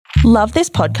Love this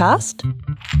podcast?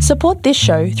 Support this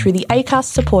show through the Acast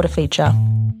supporter feature.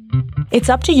 It's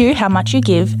up to you how much you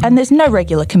give, and there's no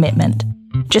regular commitment.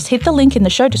 Just hit the link in the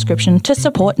show description to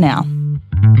support now.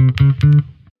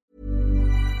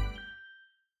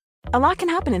 A lot can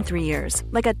happen in 3 years,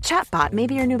 like a chatbot may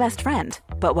be your new best friend.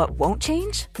 But what won't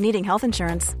change? Needing health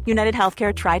insurance. United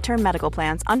Healthcare Tri-Term Medical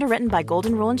Plans, underwritten by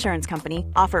Golden Rule Insurance Company,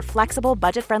 offer flexible,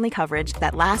 budget-friendly coverage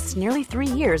that lasts nearly 3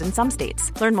 years in some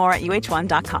states. Learn more at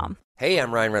uh1.com. Hey,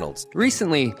 I'm Ryan Reynolds.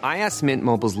 Recently, I asked Mint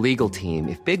Mobile's legal team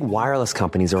if big wireless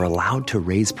companies are allowed to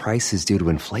raise prices due to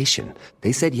inflation.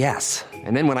 They said yes.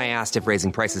 And then when I asked if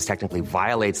raising prices technically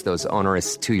violates those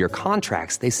onerous 2-year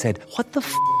contracts, they said, "What the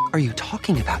f*** are you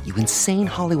talking about, you insane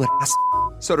Hollywood ass?"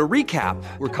 So to recap,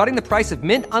 we're cutting the price of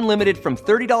Mint Unlimited from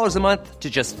 $30 a month to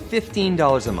just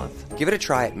 $15 a month. Give it a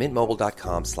try at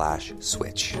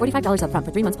mintmobile.com/switch. $45 up front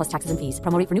for 3 months plus taxes and fees.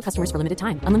 Promo rate for new customers for limited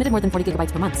time. Unlimited more than 40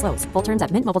 gigabytes per month. Slows full terms at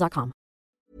mintmobile.com.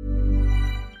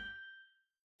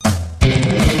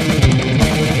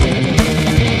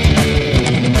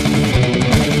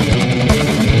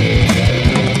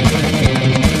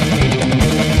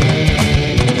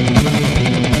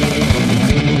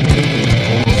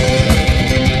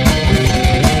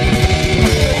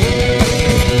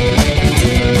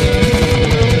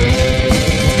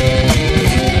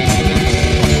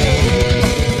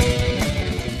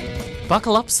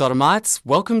 Buckle up, sodomites.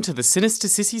 Welcome to the Sinister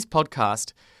Sissies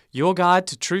podcast, your guide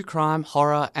to true crime,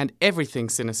 horror, and everything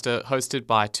sinister, hosted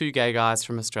by two gay guys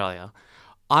from Australia.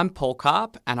 I'm Paul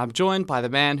Karp, and I'm joined by the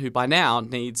man who by now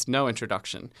needs no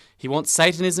introduction. He wants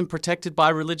Satanism protected by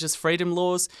religious freedom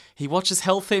laws. He watches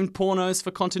hell-themed pornos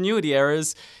for continuity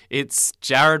errors. It's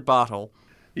Jared Bartle.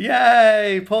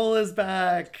 Yay! Paul is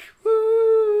back!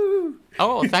 Woo!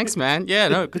 Oh, thanks, man. Yeah,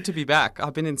 no, good to be back.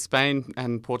 I've been in Spain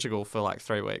and Portugal for like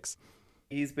 3 weeks.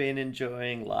 He's been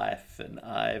enjoying life, and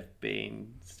I've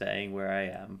been staying where I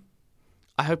am.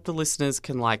 I hope the listeners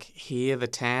can hear the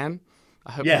tan.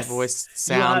 I hope Yes, my voice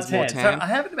sounds more tan. So I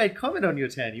haven't made comment on your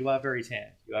tan. You are very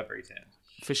tan.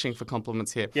 Fishing for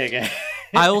compliments here. Yeah, okay.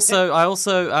 I also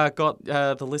got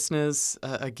the listeners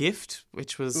a gift,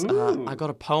 which was I got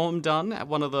a poem done at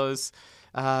one of those.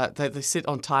 They sit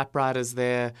on typewriters.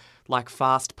 They're like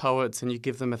fast poets, and you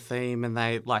give them a theme, and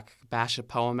they bash a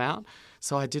poem out.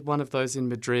 So I did one of those in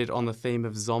Madrid on the theme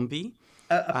of zombie.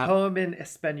 A poem in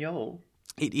Espanol.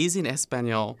 It is in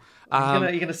Espanol.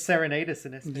 You're gonna serenade us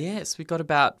in Espanol. Yes, we got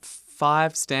about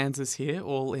 5 stanzas here,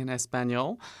 all in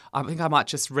Espanol. I think I might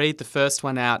just read the first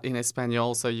one out in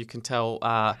Espanol so you can tell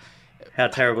how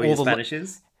terrible your Spanish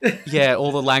is. Yeah,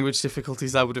 all the language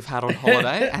difficulties I would have had on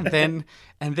holiday, and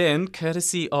then,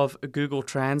 courtesy of Google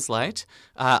Translate,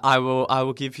 I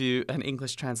will give you an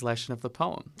English translation of the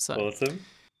poem. So, awesome.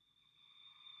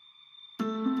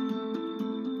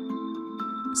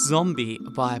 Zombie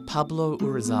by Pablo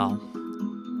Urrizal.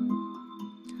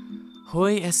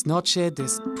 Hoy es noche de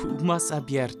pumas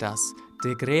abiertas,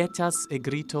 de grietas y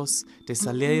gritos, de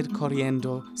salir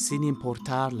corriendo sin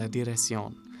importar la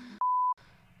dirección.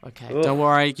 Okay, Don't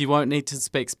worry, you won't need to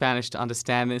speak Spanish to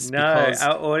understand this. No,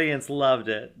 our audience loved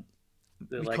it.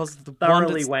 They're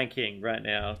thoroughly wanking right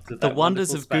now. The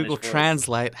wonders of Google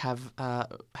Translate have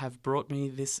brought me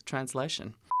this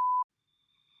translation.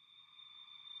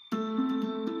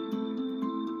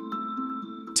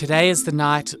 Today is the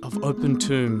night of open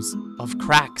tombs, of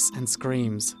cracks and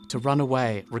screams, to run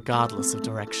away regardless of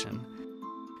direction.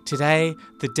 Today,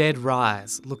 the dead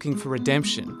rise, looking for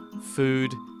redemption,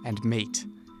 food and meat.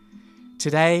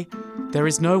 Today, there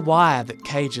is no wire that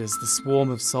cages the swarm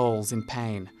of souls in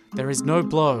pain. There is no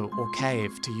blow or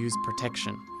cave to use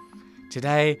protection.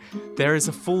 Today, there is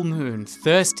a full moon,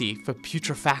 thirsty for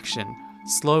putrefaction,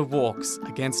 slow walks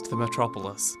against the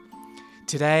metropolis.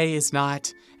 Today is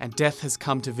night, and death has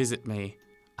come to visit me.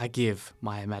 I give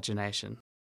my imagination.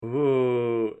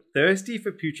 Ooh, thirsty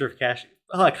for putrefaction.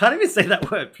 Oh, I can't even say that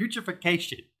word.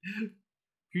 Putrefaction.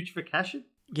 Putrefaction?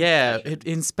 Yeah,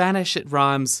 in Spanish it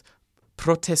rhymes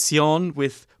protección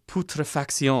with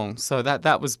putrefacción. So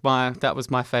that was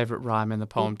my favorite rhyme in the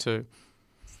poem too.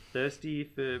 Thirsty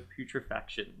for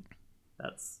putrefaction.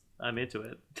 I'm into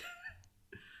it.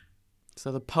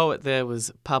 So the poet there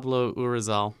was Pablo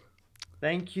Urrizal.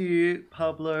 Thank you,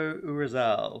 Pablo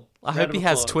Urrizal. I hope he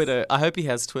has Twitter.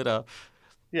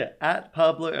 Yeah, at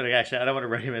Pablo. Actually, I don't want to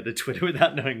recommend the Twitter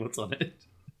without knowing what's on it.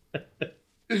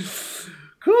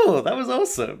 Cool, that was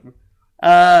awesome.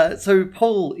 So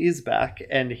Paul is back,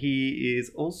 and he is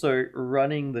also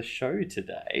running the show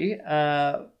today.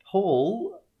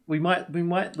 Paul, we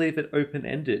might leave it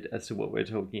open-ended as to what we're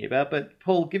talking about, but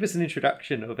Paul, give us an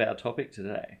introduction of our topic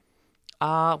today.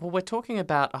 Well, we're talking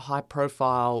about a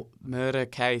high-profile murder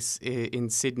case in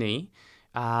Sydney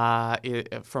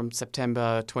from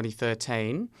September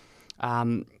 2013.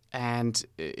 And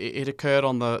it occurred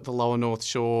on the lower North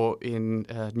Shore in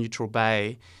Neutral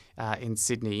Bay in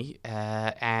Sydney.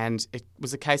 And it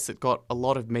was a case that got a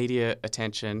lot of media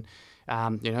attention.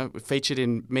 It featured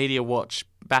in Media Watch,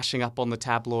 bashing up on the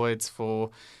tabloids for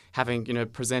having,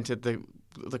 presented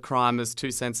the crime as too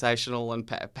sensational and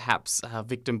perhaps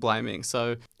victim blaming.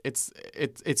 So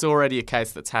it's already a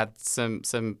case that's had some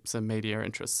media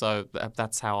interest. So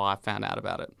that's how I found out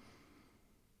about it.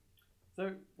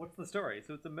 So what's the story?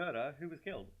 So it's a murder. Who was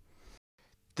killed?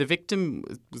 The victim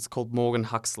was called Morgan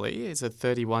Huxley. He's a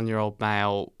 31-year-old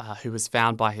male who was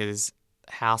found by his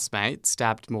housemate,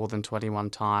 stabbed more than 21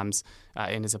 times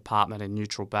in his apartment in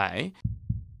Neutral Bay.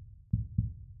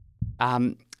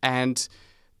 And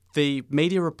the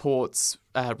media reports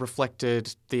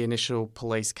reflected the initial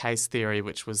police case theory,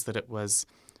 which was that it was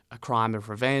a crime of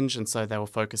revenge, and so they were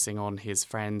focusing on his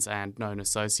friends and known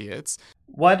associates.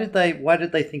 Why did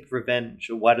they think revenge,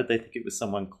 or why did they think it was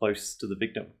someone close to the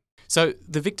victim? So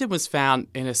the victim was found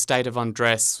in a state of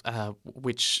undress,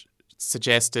 which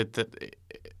suggested that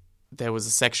there was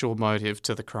a sexual motive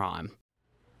to the crime.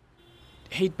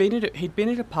 He'd been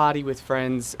at a party with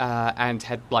friends and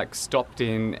had stopped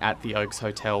in at the Oaks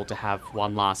Hotel to have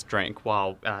one last drink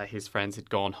while his friends had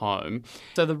gone home.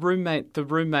 So the roommate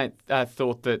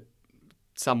thought that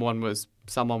someone was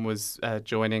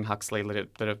joining Huxley,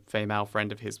 that a female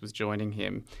friend of his was joining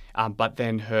him, but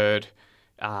then heard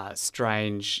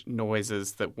strange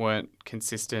noises that weren't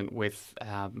consistent with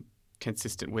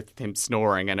him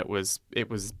snoring, and it was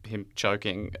him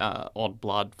choking on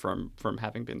blood from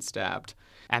having been stabbed.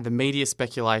 And the media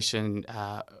speculation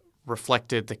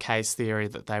reflected the case theory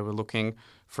that they were looking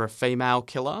for a female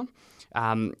killer,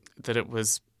 that it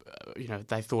was,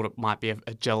 they thought it might be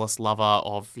a jealous lover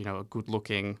of, a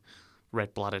good-looking,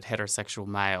 red-blooded heterosexual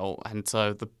male. And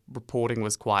so the reporting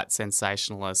was quite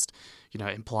sensationalist,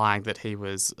 implying that he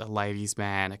was a ladies'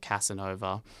 man, a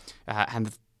Casanova.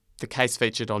 And the case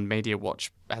featured on Media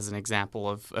Watch as an example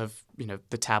of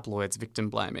the tabloids' victim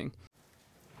blaming.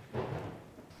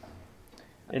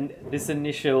 And this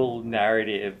initial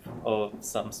narrative of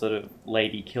some sort of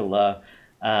lady killer,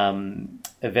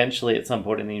 eventually at some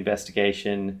point in the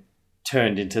investigation,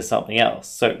 turned into something else.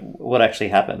 So what actually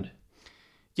happened?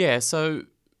 Yeah, so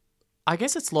I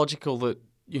guess it's logical that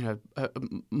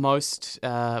most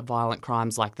violent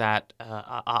crimes like that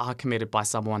are committed by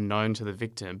someone known to the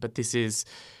victim. But this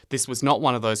was not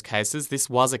one of those cases. This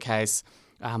was a case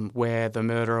where the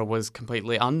murderer was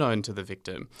completely unknown to the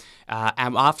victim.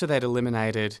 And after they'd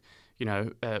eliminated,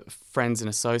 friends and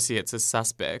associates as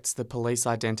suspects, the police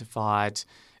identified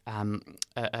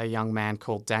a young man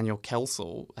called Daniel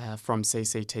Kelsall from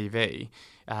CCTV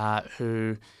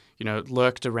who,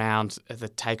 lurked around the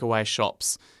takeaway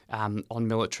shops on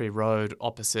Military Road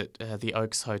opposite the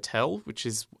Oaks Hotel, which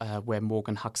is where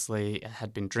Morgan Huxley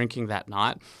had been drinking that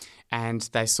night. And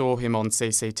they saw him on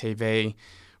CCTV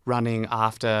running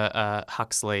after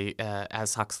Huxley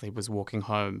as Huxley was walking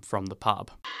home from the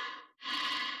pub.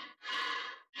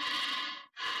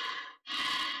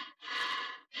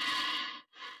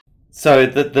 So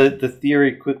the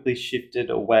theory quickly shifted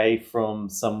away from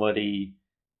somebody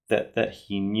that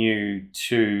he knew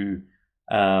to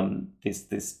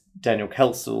this Daniel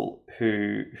Kelsall,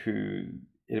 who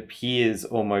it appears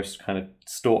almost kind of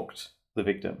stalked the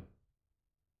victim.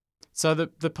 So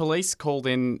the police called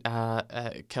in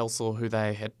Kelsall, who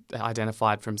they had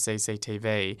identified from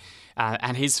CCTV,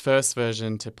 and his first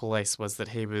version to police was that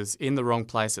he was in the wrong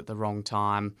place at the wrong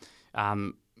time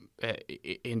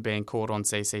in being caught on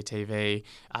CCTV,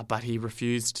 but he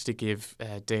refused to give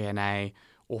DNA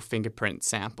or fingerprint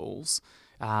samples.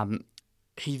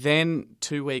 He then,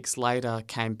 2 weeks later,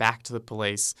 came back to the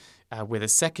police with a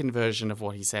second version of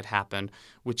what he said happened,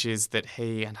 which is that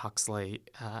he and Huxley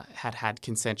had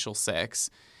consensual sex,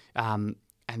 and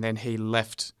then he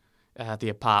left the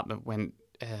apartment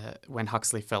when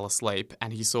Huxley fell asleep,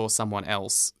 and he saw someone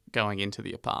else going into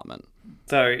the apartment.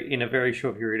 So in a very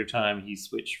short period of time, he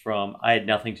switched from "I had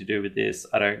nothing to do with this.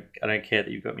 I don't care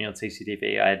that you've got me on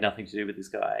CCTV. I had nothing to do with this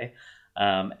guy,"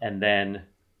 and then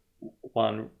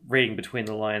one reading between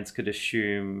the lines could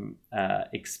assume,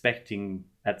 expecting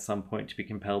at some point to be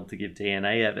compelled to give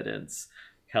DNA evidence,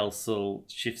 Kelsall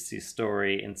shifts his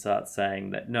story and starts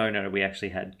saying that no, we actually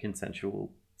had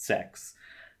consensual sex,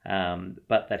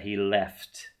 but that he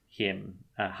left him,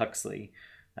 Huxley,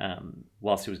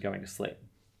 whilst he was going to sleep.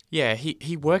 Yeah,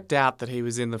 he worked out that he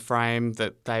was in the frame,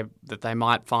 that they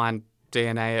might find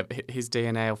his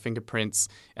DNA or fingerprints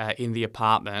in the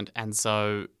apartment, and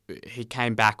so he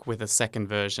came back with a second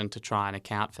version to try and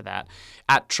account for that.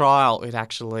 At trial, it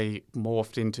actually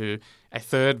morphed into a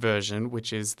third version,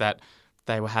 which is that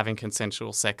they were having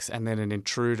consensual sex and then an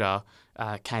intruder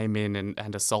came in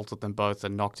and assaulted them both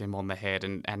and knocked him on the head,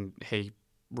 and he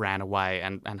ran away,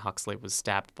 and Huxley was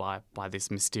stabbed by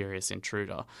this mysterious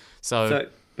intruder. So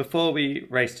before we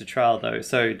race to trial, though,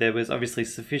 so there was obviously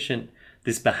sufficient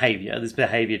this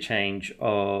behaviour change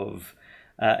of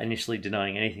initially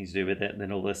denying anything to do with it, and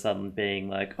then all of a sudden being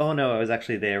like, oh no, I was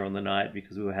actually there on the night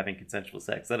because we were having consensual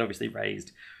sex. That obviously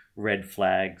raised red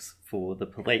flags for the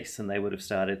police, and they would have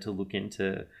started to look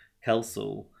into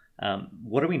Kelsall.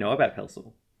 What do we know about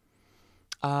Kelsall?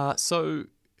 So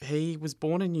he was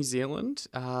born in New Zealand.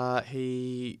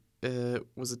 He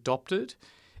was adopted,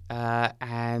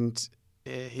 and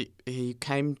he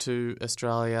came to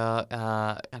Australia,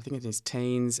 I think in his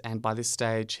teens, and by this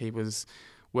stage he was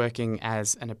working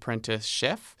as an apprentice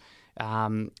chef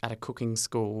at a cooking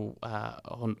school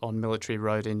on Military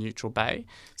Road in Neutral Bay.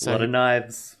 So a lot of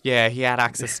knives. Yeah, he had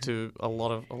access to a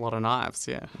lot of knives.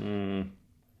 Yeah.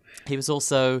 He was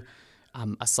also a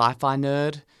sci-fi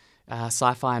nerd,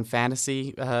 sci-fi and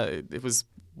fantasy. It was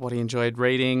what he enjoyed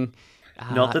reading.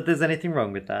 Not that there's anything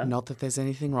wrong with that. Not that there's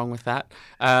anything wrong with that.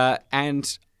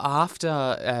 And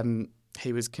after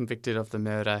he was convicted of the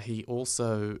murder, he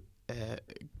also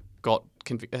got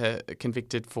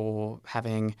convicted for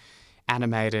having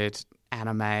animated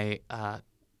anime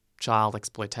child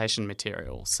exploitation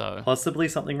material. So possibly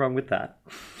something wrong with that.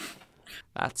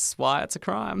 That's why it's a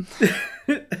crime.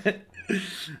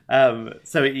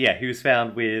 So yeah, he was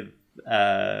found with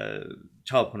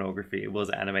child pornography. It was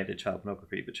animated child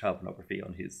pornography, but child pornography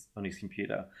on his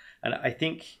computer. And I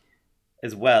think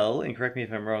as well, and correct me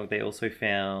if I'm wrong, they also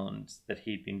found that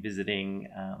he'd been visiting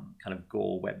kind of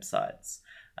gore websites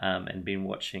and been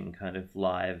watching kind of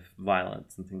live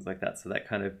violence and things like that. So that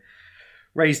kind of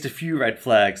raised a few red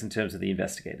flags in terms of the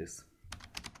investigators.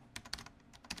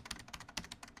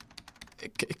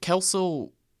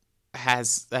 Kelsall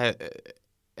has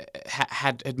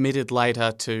had admitted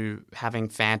later to having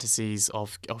fantasies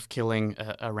of killing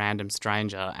a random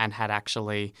stranger, and had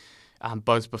actually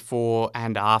both before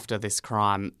and after this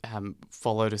crime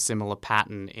followed a similar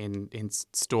pattern in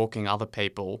stalking other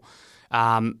people.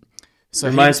 So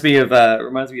reminds me of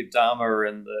Dharma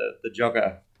and the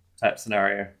jogger type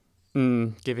scenario.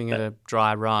 Giving it a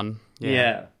dry run.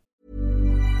 Yeah.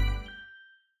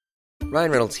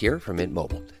 Ryan Reynolds here from Mint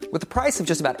Mobile. With the price of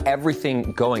just about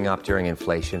everything going up during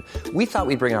inflation, we thought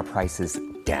we'd bring our prices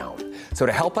down. So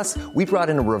to help us, we brought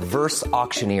in a reverse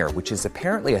auctioneer, which is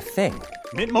apparently a thing.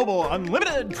 Mint Mobile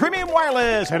Unlimited Premium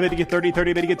Wireless. How to get 30,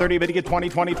 30, bit to get 30, bit to get 20,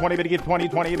 20, 20, bit to get 20,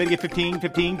 20, bit to get 15,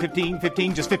 15, 15,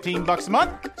 15, just $15 a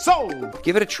month? Sold!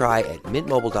 Give it a try at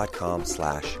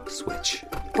mintmobile.com/switch.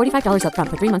 $45 up front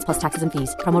for 3 months plus taxes and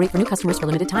fees. Promo rate for new customers for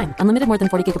limited time. Unlimited more than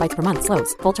 40 gigabytes per month.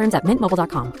 Slows full terms at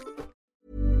mintmobile.com.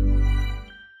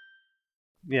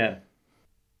 Yeah.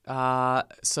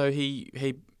 So he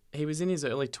was in his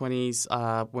early 20s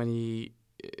when he,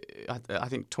 I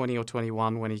think 20 or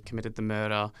 21 when he committed the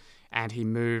murder, and he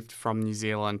moved from New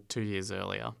Zealand 2 years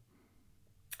earlier.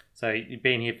 So he'd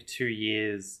been here for 2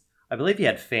 years. I believe he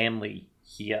had family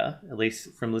here, at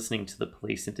least from listening to the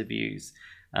police interviews.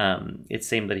 It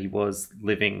seemed that he was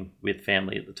living with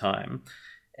family at the time,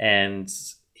 and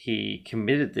he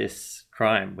committed this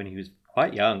crime when he was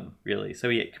quite young, really. So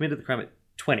he committed the crime at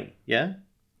 20, yeah?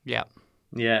 Yeah.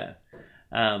 Yeah.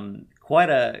 Quite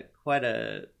a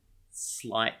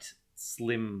slight,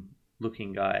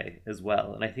 slim-looking guy as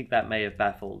well. And I think that may have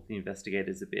baffled the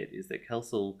investigators a bit, is that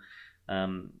Kelsall,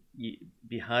 it'd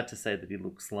be hard to say that he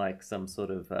looks like some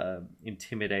sort of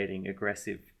intimidating,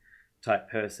 aggressive type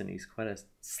person. He's quite a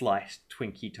slight,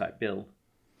 twinky type build.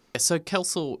 So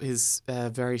Kelsall is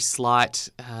very slight,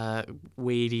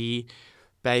 weedy,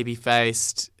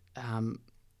 baby-faced,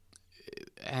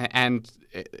 and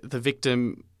the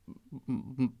victim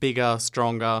bigger,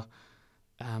 stronger,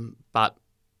 but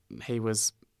he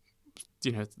was,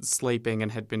 sleeping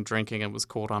and had been drinking and was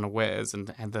caught unawares,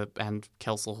 and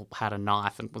Kelsall had a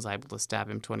knife and was able to stab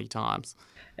him 20 times.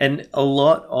 And a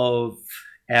lot of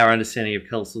our understanding of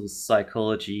Kelsall's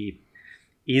psychology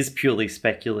is purely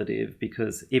speculative,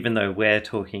 because even though we're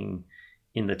talking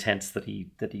in the tense that he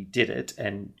did it,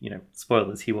 and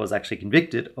spoilers, he was actually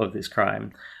convicted of this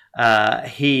crime,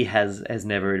 he has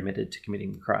never admitted to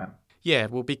committing the crime. Yeah,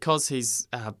 well, because he's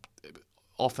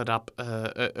offered up,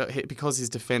 because his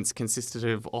defence consisted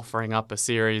of offering up a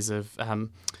series of,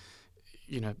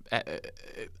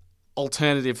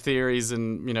 alternative theories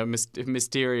and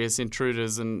mysterious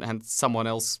intruders and someone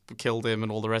else killed him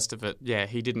and all the rest of it. Yeah,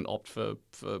 he didn't opt for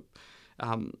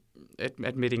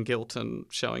admitting guilt and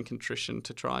showing contrition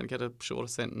to try and get a shorter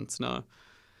sentence. No.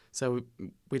 So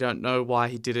we don't know why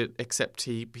he did it, except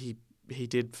he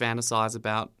did fantasize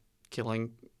about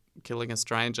killing a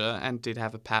stranger and did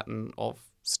have a pattern of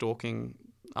stalking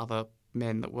other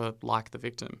men that were like the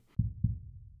victim.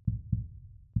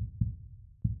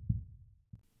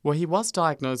 Well, he was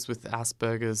diagnosed with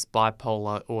Asperger's,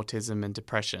 bipolar, autism and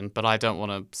depression, but I don't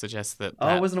want to suggest that...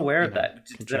 I wasn't aware of that.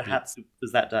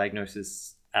 Was that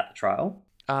diagnosis at the trial?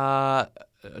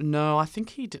 No, I think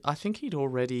he'd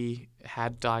already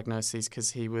had diagnoses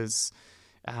because he was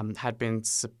he'd been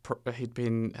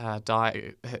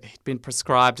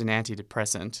prescribed an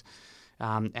antidepressant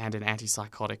and an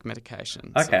antipsychotic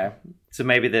medication. Okay, so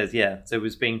maybe so it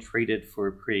was being treated for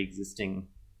a pre-existing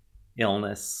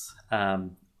illness.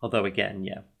 Although again,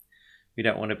 we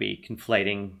don't want to be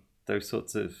conflating those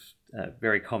sorts of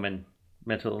very common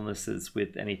mental illnesses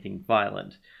with anything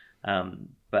violent.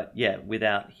 But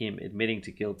without him admitting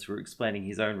to guilt or explaining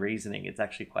his own reasoning, it's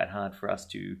actually quite hard for us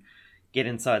to get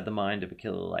inside the mind of a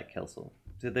killer like Kelsall.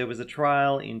 So there was a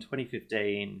trial in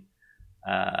 2015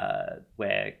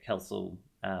 where Kelsall,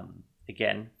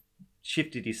 again,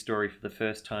 shifted his story for the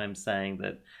first time, saying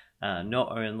that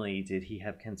not only did he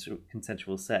have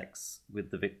consensual sex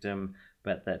with the victim,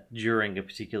 but that during a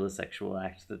particular sexual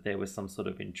act that there was some sort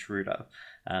of intruder.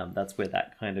 That's where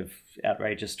that kind of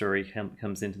outrageous story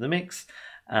comes into the mix.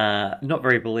 Not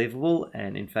very believable,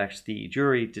 and in fact the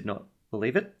jury did not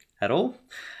believe it at all.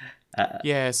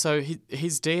 So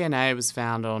his DNA was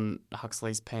found on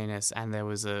Huxley's penis, and there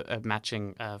was a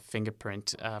matching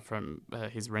fingerprint from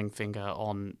his ring finger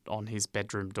on his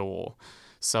bedroom door.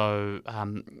 So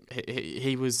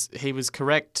he was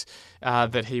correct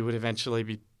that he would eventually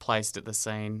be placed at the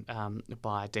scene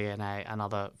by DNA and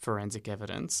other forensic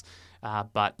evidence.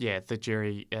 But the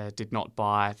jury did not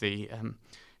buy the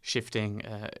shifting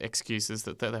excuses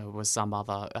that there was some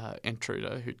other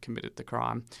intruder who'd committed the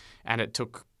crime, and it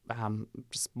took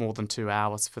just more than 2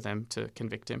 hours for them to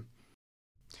convict him.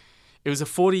 It was a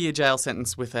 40-year jail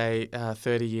sentence with a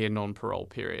 30-year non-parole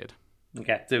period.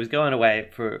 Okay, so he was going away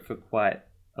for quite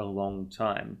a long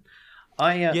time.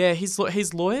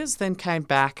 His lawyers then came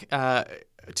back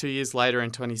 2 years later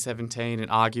in 2017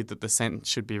 and argued that the sentence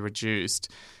should be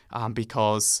reduced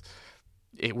because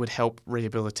it would help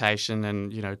rehabilitation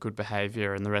and good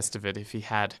behaviour and the rest of it if he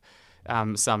had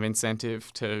some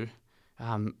incentive to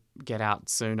get out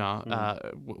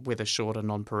sooner with a shorter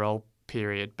non-parole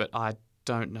period. But I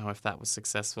don't know if that was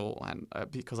successful, and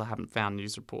because I haven't found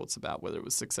news reports about whether it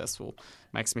was successful,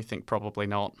 makes me think probably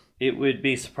not. It would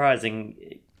be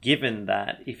surprising, given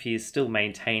that if he is still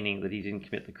maintaining that he didn't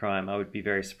commit the crime, I would be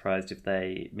very surprised if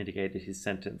they mitigated his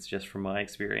sentence, just from my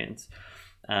experience.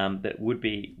 That would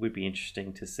be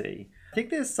interesting to see. I think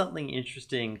there's something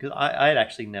interesting, because I had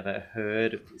actually never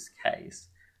heard of this case.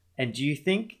 And do you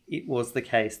think it was the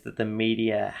case that the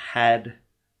media had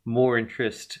more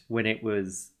interest when it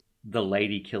was the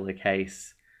lady killer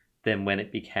case than when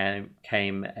it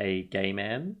became a gay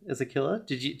man as a killer?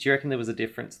 Do you reckon there was a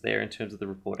difference there in terms of the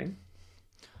reporting?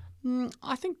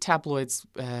 I think tabloids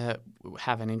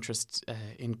have an interest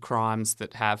in crimes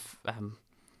that have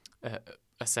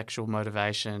a sexual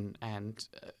motivation and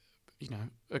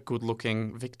a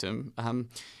good-looking victim.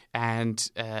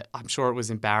 And I'm sure it was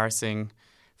embarrassing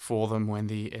for them when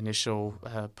the initial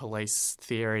police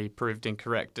theory proved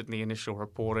incorrect and the initial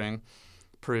reporting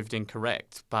proved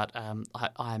incorrect. But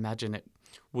I imagine it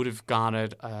would have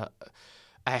garnered a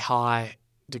high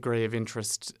degree of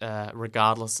interest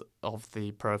regardless of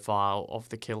the profile of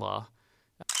the killer.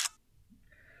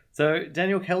 So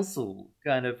Daniel Kelsall,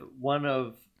 kind of one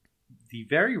of the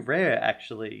very rare,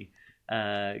 actually,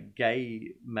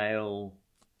 gay male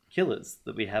killers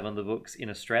that we have on the books in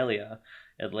Australia,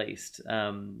 at least.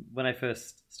 When I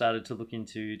first started to look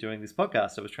into doing this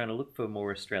podcast, I was trying to look for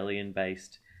more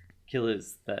Australian-based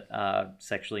killers that are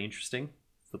sexually interesting.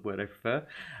 That's the word I prefer.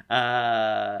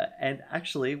 And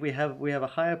actually, we have a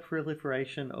higher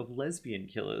proliferation of lesbian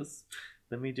killers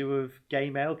than we do of gay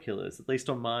male killers, at least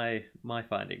on my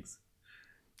findings.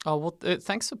 Oh, well,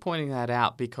 thanks for pointing that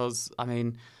out, because, I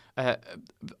mean,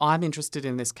 I'm interested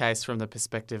in this case from the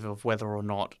perspective of whether or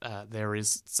not there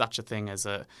is such a thing as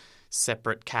a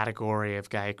separate category of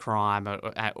gay crime,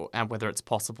 and whether it's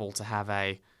possible to have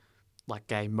a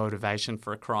gay motivation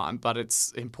for a crime. But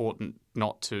it's important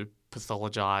not to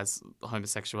pathologise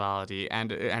homosexuality,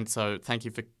 and so thank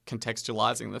you for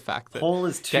contextualising the fact that Paul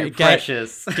is too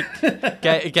precious.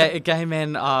 Gay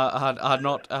men are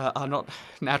not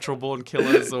natural born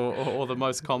killers or the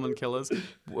most common killers.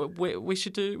 We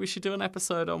should do an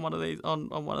episode on one of these on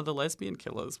one of the lesbian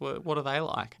killers. What are they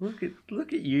like?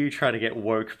 Look at you trying to get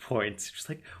woke points. Just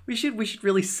like we should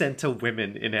really centre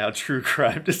women in our true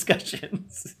crime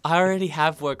discussions. I already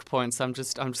have woke points. I'm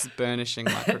just burnishing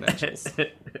my credentials.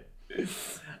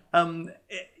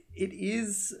 It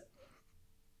is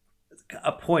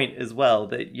a point as well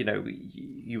that, you know,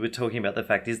 you were talking about the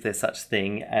fact, is there such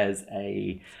thing as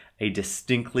a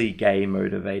distinctly gay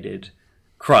motivated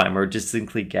crime or a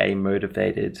distinctly gay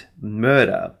motivated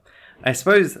murder? I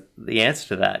suppose the answer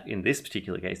to that in this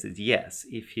particular case is yes.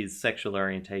 If his sexual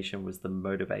orientation was the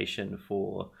motivation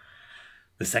for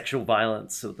the sexual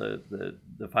violence or the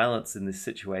violence in this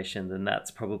situation, then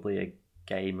that's probably a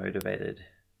gay motivated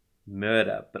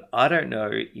murder. But I don't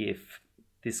know if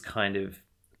this kind of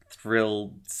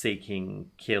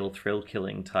thrill-seeking,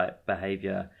 thrill-killing type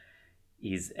behavior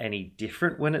is any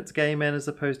different when it's gay men as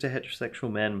opposed to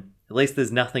heterosexual men. At least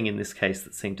there's nothing in this case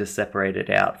that seemed to separate it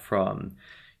out from,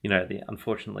 you know, the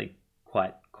unfortunately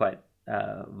quite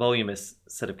voluminous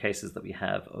set of cases that we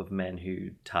have of men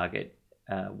who target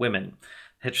women,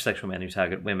 heterosexual men who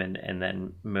target women and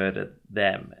then murder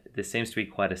them. There seems to be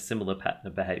quite a similar pattern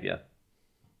of behavior.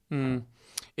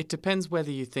 It depends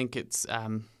whether you think it's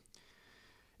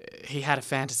he had a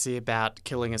fantasy about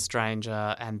killing a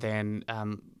stranger and then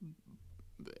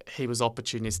he was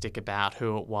opportunistic about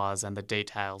who it was, and the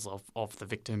details of the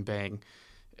victim being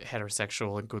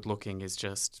heterosexual and good looking is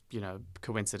just, you know,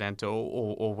 coincidental,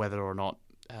 or whether or not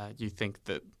you think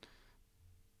that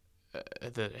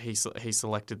that he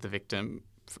selected the victim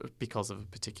because of a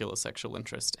particular sexual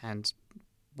interest, and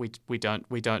we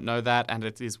don't know that, and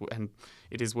it is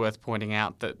worth pointing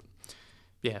out that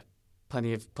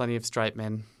plenty of straight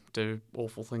men do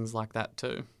awful things like that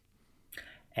too.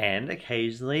 And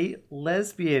occasionally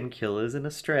lesbian killers in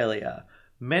Australia,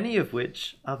 many of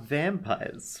which are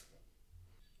vampires.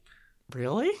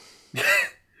 Really?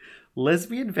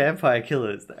 Lesbian vampire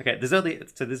killers. Okay,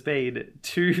 there's been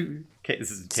 2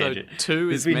 cases. So 2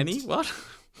 is many? What?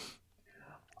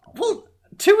 Well,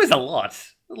 2 is a lot.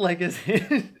 Like, of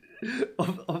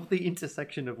the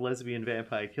intersection of lesbian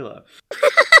vampire killer.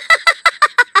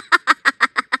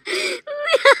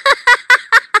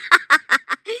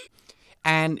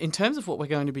 And in terms of what we're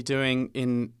going to be doing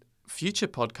in future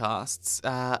podcasts,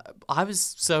 I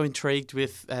was so intrigued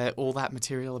with all that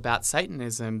material about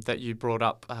Satanism that you brought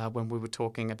up when we were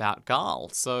talking about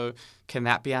Gaal. So can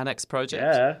that be our next project?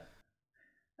 Yeah,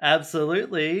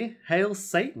 absolutely. Hail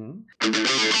Satan.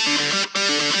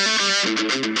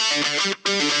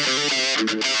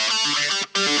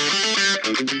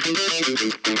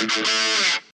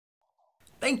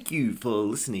 Thank you for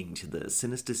listening to the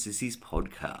Sinister Sissies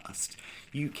podcast.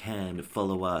 You can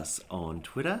follow us on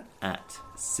Twitter at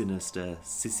Sinister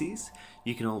Sissies.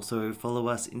 You can also follow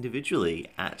us individually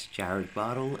at Jared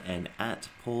Bartle and at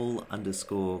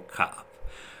Paul_Carp.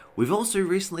 We've also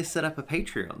recently set up a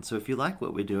Patreon, so if you like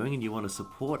what we're doing and you want to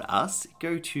support us,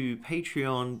 go to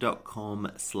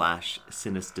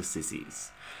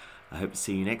patreon.com/sinistersissies. I hope to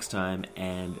see you next time,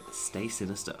 and stay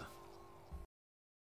sinister.